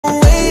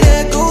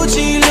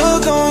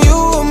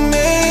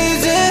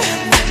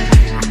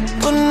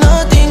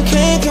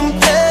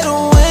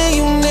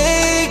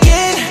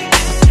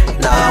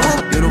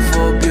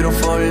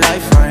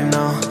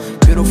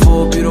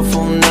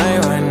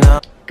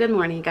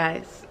Courtney,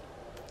 guys.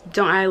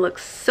 Don't I look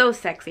so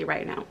sexy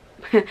right now?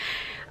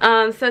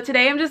 So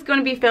today I'm just going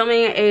to be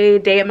filming a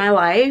day in my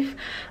life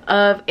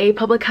of a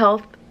public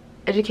health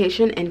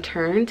education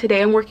intern.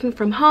 Today I'm working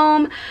from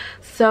home,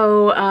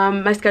 so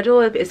my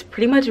schedule is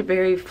pretty much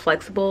very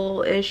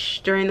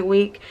flexible-ish during the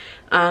week.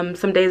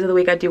 Some days of the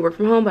week I do work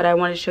from home, but I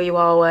wanted to show you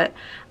all what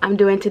I'm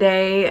doing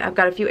today. I've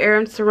got a few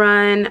errands to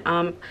run,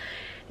 and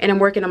I'm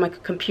working on my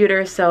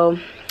computer, so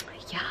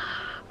yeah,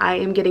 I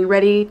am getting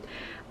ready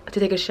to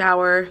take a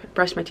shower,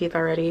 brush my teeth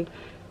already,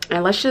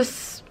 and let's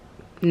just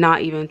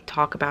not even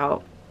talk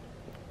about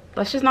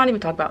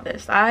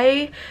this.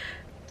 I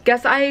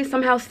guess I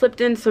somehow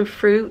slipped in some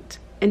fruit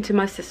into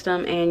my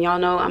system, and y'all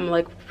know I'm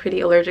like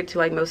pretty allergic to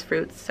like most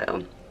fruits,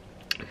 so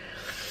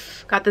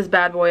got this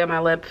bad boy on my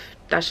lip.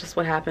 That's just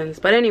what happens.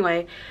 But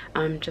anyway,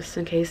 just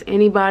in case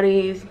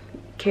anybody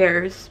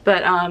cares,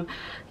 but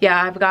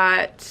yeah, I've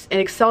got an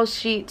Excel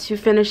sheet to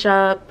finish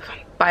up.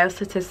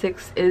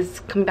 Biostatistics is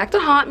coming back to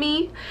haunt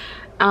me,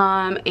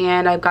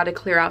 and I've got to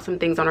clear out some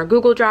things on our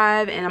Google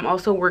Drive, and I'm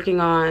also working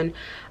on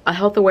a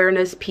health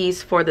awareness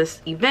piece for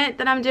this event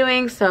that I'm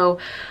doing. So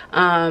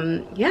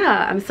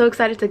yeah, I'm so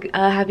excited to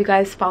have you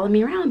guys follow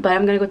me around, but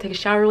I'm gonna go take a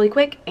shower really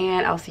quick,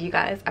 and I'll see you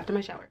guys after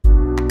my shower.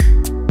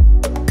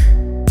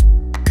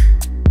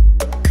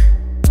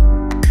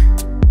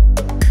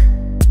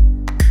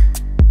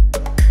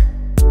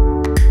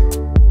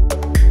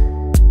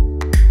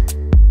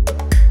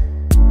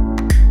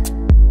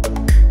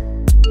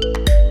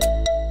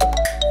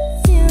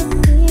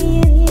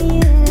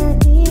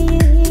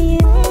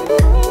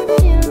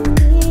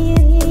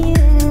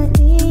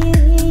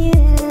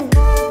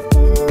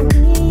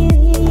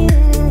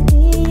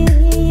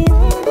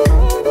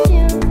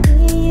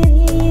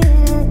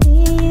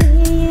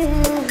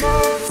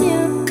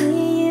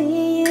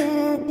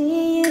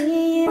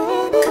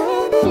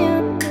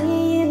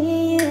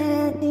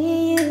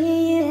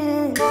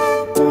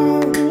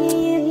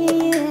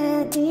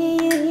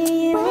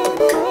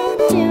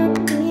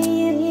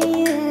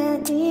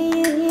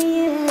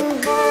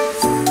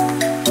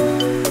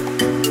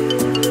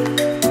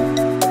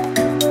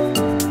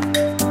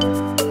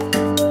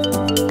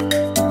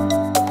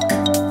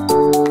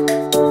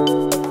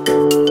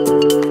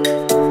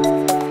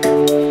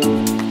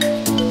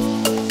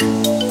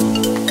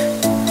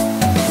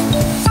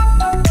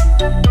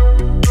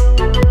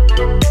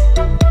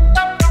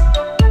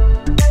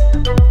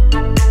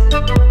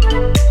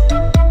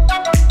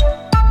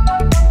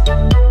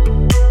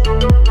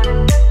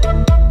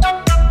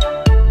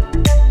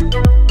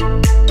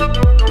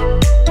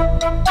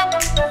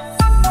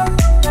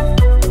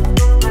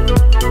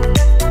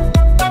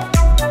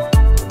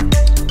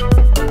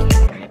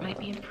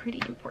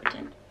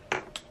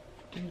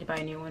 Buy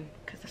a new one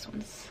because this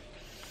one's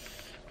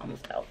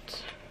almost out.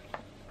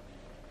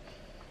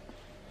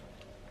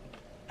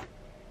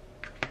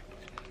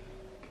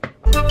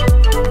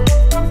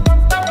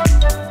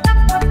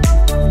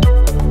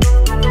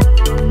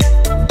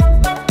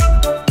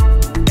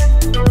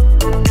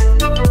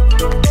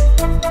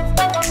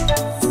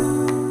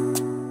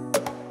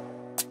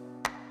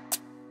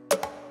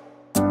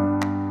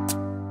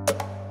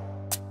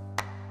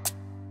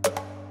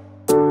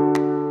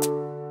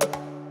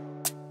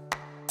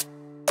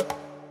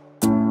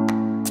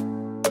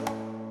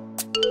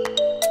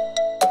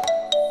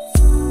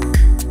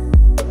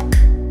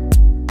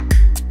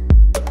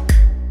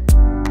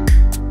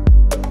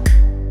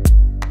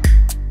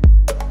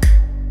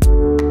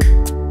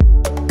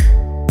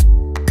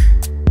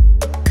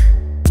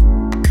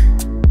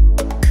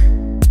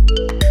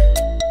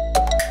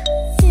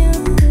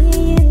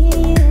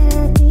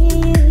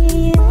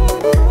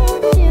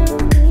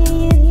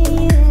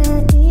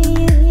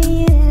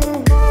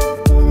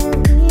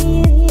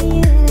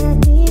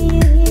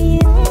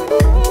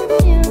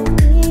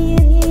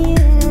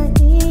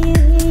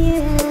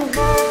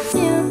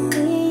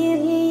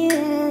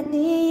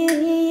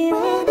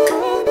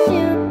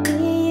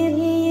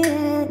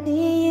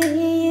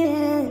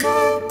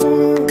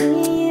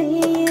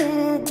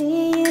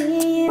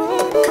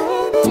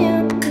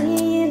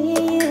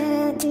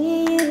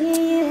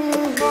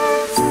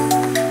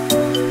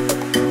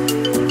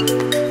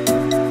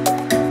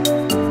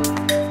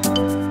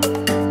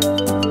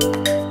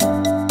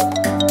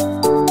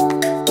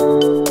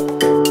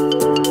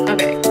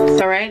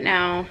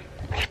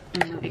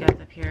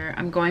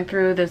 I'm going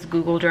through this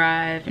Google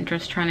Drive and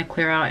just trying to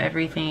clear out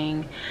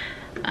everything,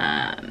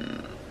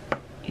 and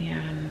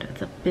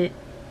it's a bit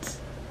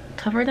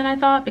tougher than I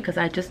thought because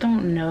I just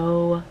don't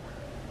know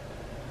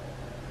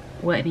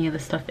what any of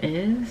this stuff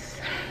is.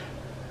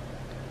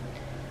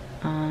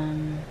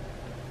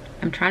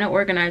 I'm trying to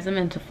organize them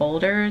into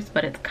folders,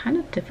 but it's kind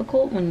of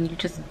difficult when you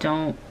just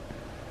don't,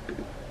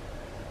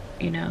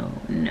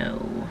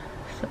 know.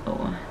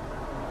 So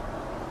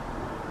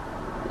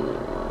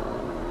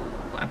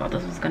I thought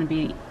this was gonna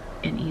be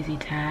an easy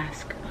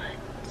task,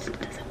 but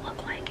it doesn't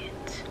look like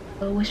it.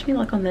 So wish me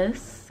luck on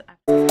this.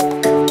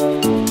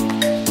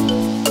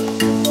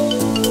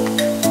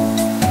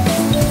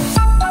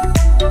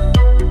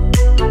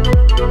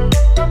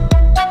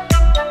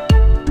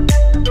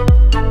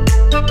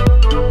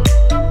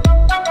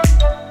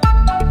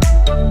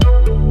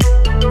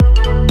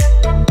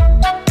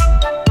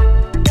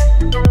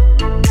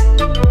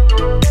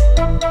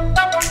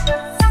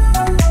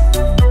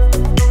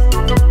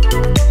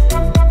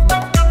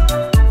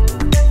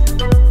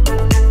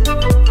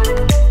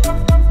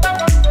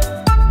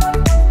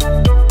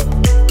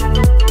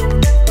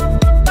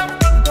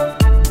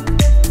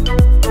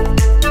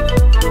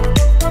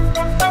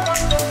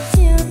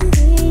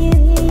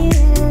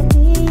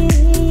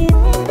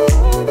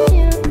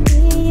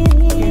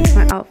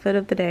 outfit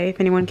of the day,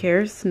 if anyone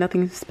cares.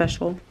 Nothing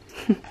special.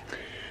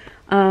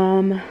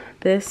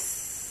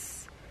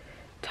 This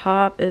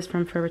top is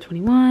from Forever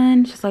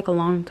 21. Just like a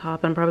long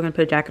top. I'm probably gonna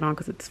put a jacket on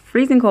because it's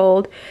freezing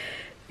cold.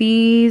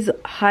 These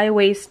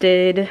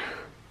high-waisted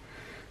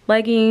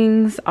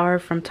leggings are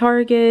from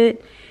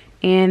Target,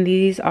 and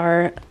these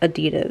are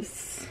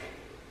Adidas.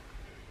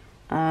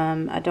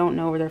 I don't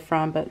know where they're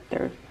from, but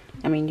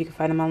I mean, you can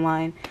find them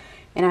online.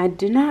 And I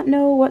do not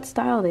know what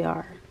style they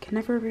are. Can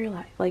never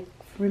realize, like,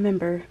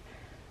 remember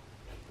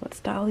what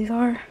style these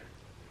are.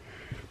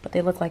 But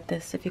they look like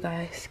this, if you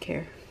guys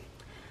care.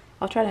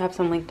 I'll try to have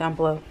some link down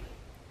below.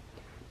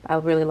 I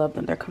really love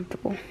them. They're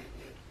comfortable.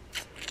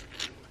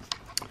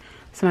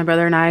 So my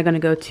brother and I are going to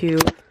go to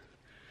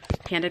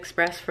Panda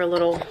Express for a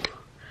little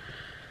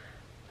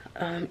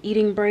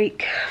eating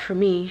break for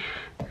me.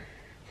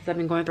 Because I've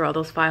been going through all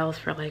those files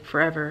for like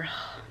forever.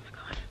 Oh my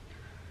god.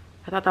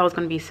 I thought that was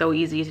going to be so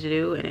easy to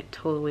do, and it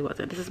totally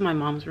wasn't. This is my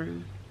mom's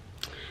room.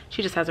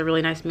 She just has a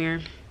really nice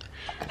mirror.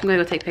 I'm going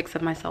to go take pics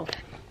of myself.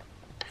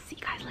 See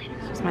you guys later.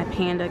 This is my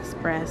Panda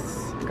Express.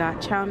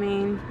 Got chow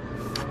mein,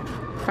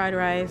 fried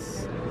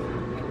rice,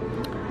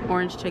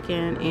 orange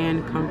chicken,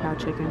 and kung pao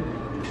chicken.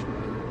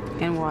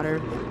 And water,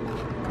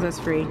 because that's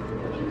free.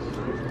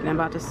 And I'm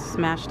about to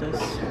smash this.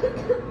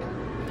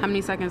 How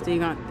many seconds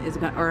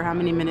or how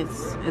many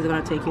minutes is it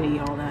gonna take you to eat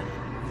all that?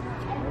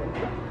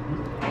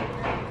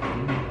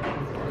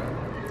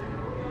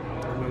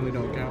 When we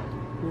don't count.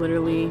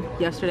 Literally,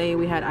 yesterday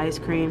we had ice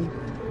cream,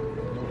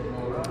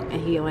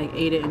 and he like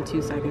ate it in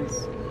 2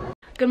 seconds.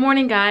 Good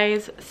morning,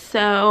 guys.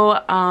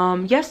 So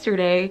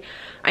yesterday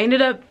I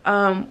ended up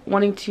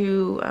wanting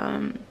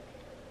to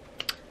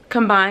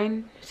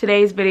combine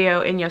today's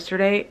video and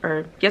yesterday's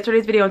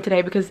video and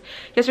today, because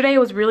yesterday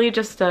was really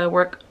just a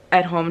work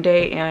at home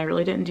day and I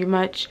really didn't do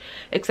much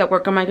except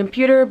work on my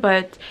computer.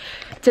 But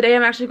today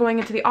I'm actually going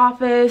into the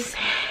office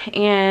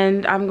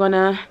and I'm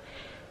gonna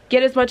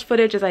get as much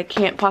footage as I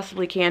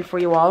possibly can for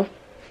you all.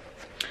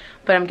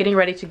 But I'm getting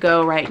ready to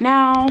go right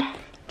now.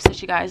 See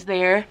you guys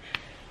there.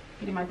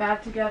 Getting my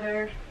bag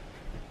together.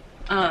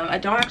 I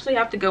don't actually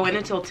have to go in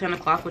until 10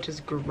 o'clock, which is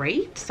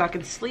great, so I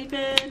can sleep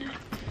in.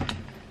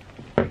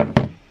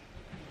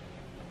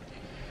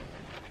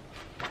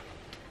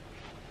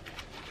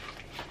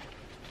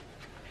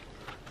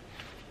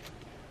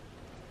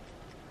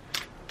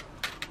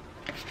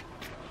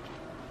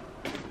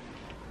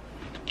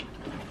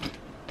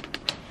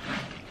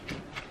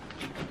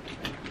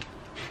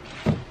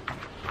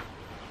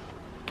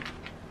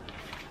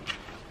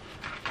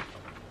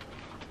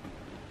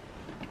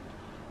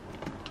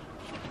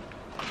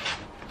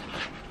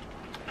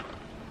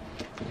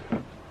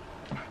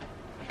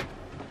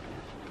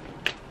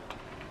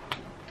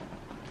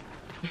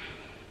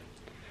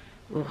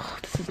 Ugh,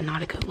 this is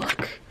not a good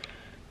look.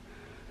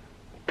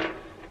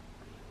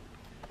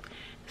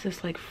 Is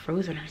this like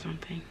frozen or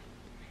something?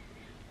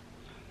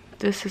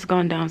 This has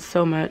gone down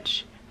so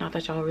much. Not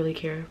that y'all really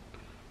care.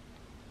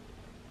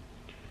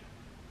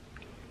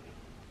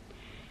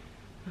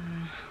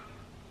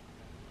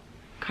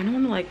 Kind of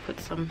want to like put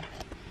some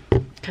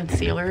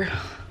concealer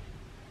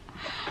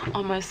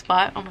on my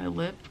spot on my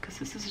lip, because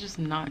this is just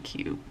not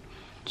cute.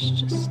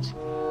 It's just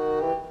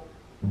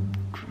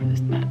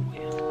this bad way.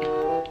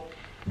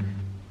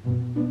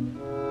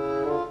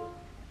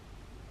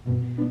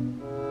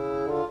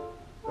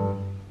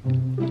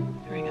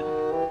 There we go.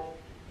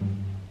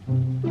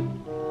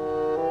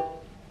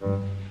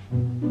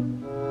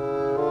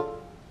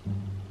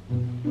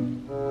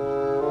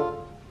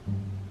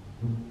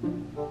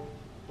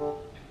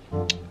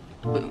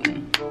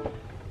 Boom.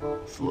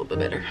 It's a little bit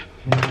better.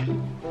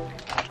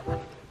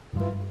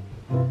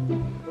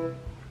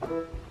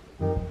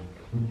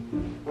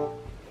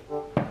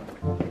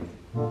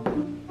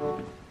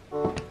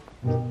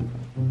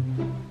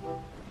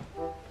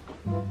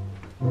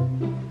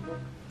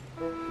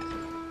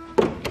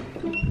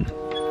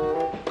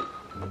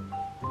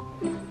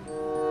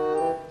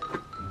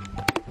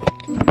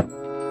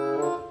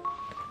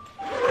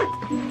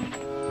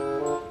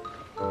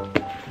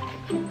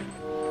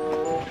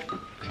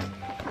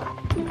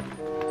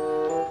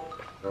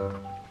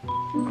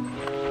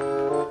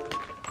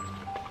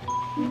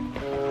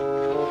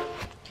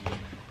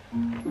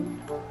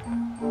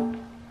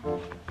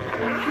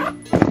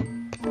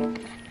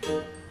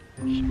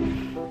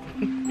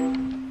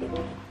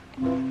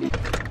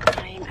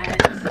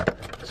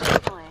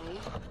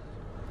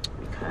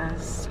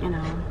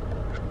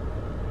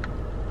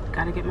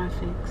 Gotta get my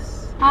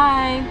fix.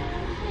 Hi.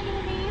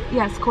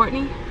 Yes,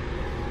 Courtney.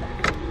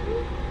 What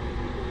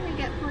can I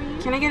get for you?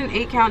 Can I get an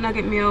 8-count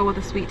nugget meal with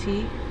a sweet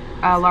tea?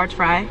 Large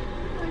fry.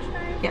 Large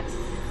fry? Yes.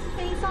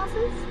 Any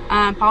sauces?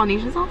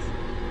 Polynesian sauce?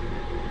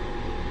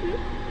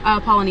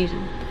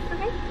 Polynesian.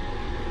 Okay.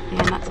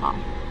 And that's all.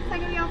 Is that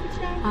gonna be all for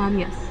today?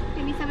 Yes.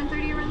 Maybe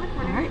 7:30 around the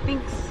corner. Alright,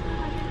 thanks.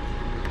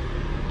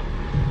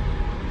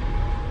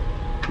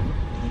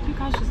 You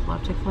guys just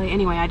love Chick-fil-A.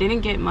 Anyway, I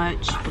didn't get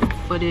much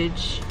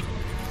footage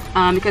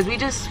because we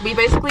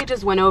basically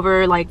just went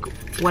over like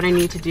what I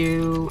need to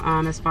do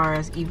as far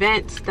as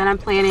events that I'm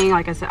planning.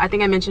 Like I said, I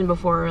think I mentioned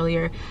before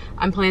earlier,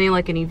 I'm planning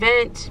like an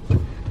event,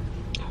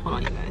 hold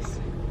on you guys,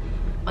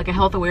 like a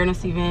health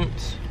awareness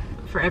event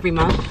for every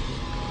month.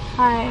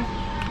 Hi.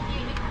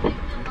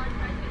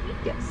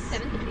 Yes.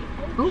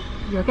 Oh,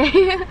 you okay? You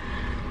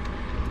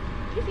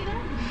see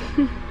that?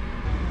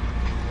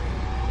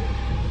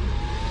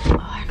 Oh,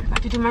 I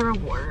forgot to do my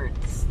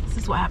rewards. This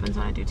is what happens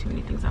when I do too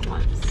many things at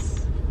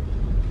once.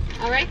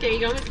 All right, there you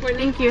go, Miss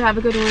Courtney. Thank you. Have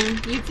a good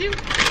one. You too.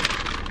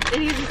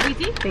 And here's your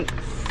sweetie. Thanks.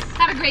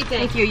 Have a great day.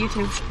 Thank you. You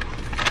too.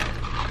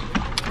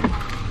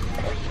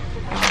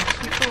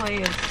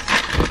 Chick-fil-A is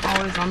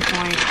always on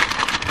point.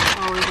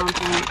 Always on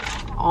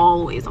point.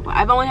 Always on point.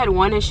 I've only had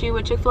one issue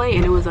with Chick-fil-A,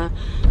 and it was a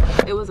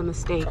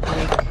mistake.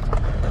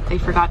 Like, they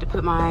forgot to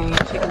put my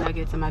chicken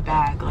nuggets in my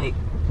bag. Like,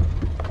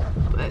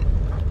 but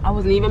I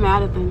wasn't even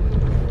mad at them.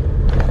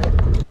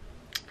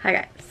 Hi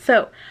guys.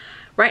 So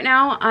right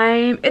now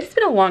it's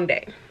been a long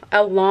day.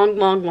 A long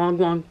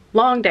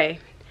day.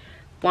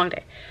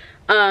 But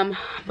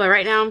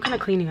right now I'm kind of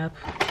cleaning up.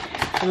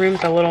 The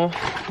room's a little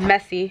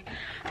messy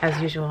as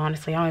usual,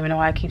 honestly. I don't even know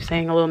why I keep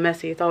saying a little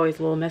messy. It's always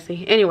a little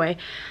messy. Anyway,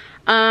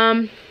 so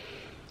I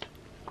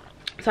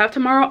have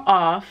tomorrow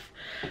off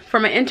for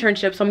my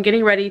internship, so I'm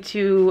getting ready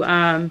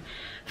to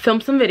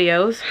film some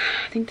videos.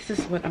 I think this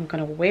is what I'm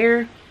gonna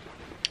wear.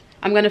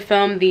 I'm gonna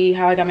film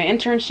how I got my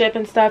internship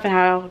and stuff, and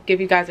how I'll give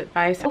you guys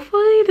advice.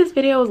 Hopefully this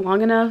video is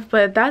long enough,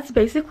 but that's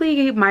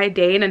basically my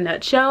day in a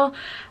nutshell.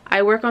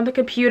 I work on the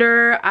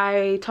computer,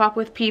 I talk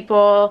with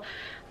people.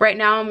 Right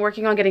now I'm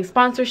working on getting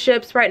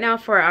sponsorships right now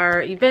for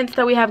our events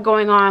that we have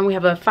going on. We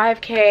have a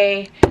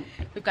 5K,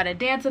 we've got a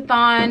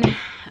dance-a-thon,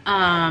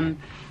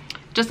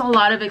 just a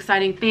lot of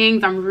exciting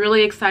things. I'm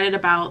really excited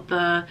about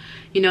the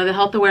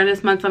health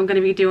awareness months I'm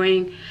gonna be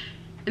doing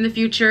in the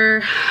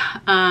future.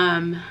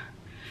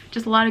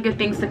 Just a lot of good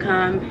things to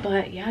come.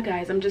 But yeah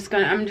guys, I'm just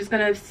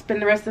gonna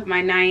spend the rest of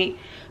my night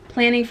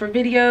planning for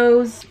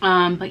videos.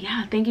 But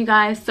yeah, thank you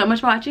guys so much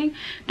for watching.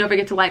 Don't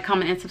forget to like,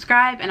 comment, and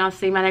subscribe, and I'll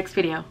see you in my next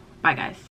video. Bye guys.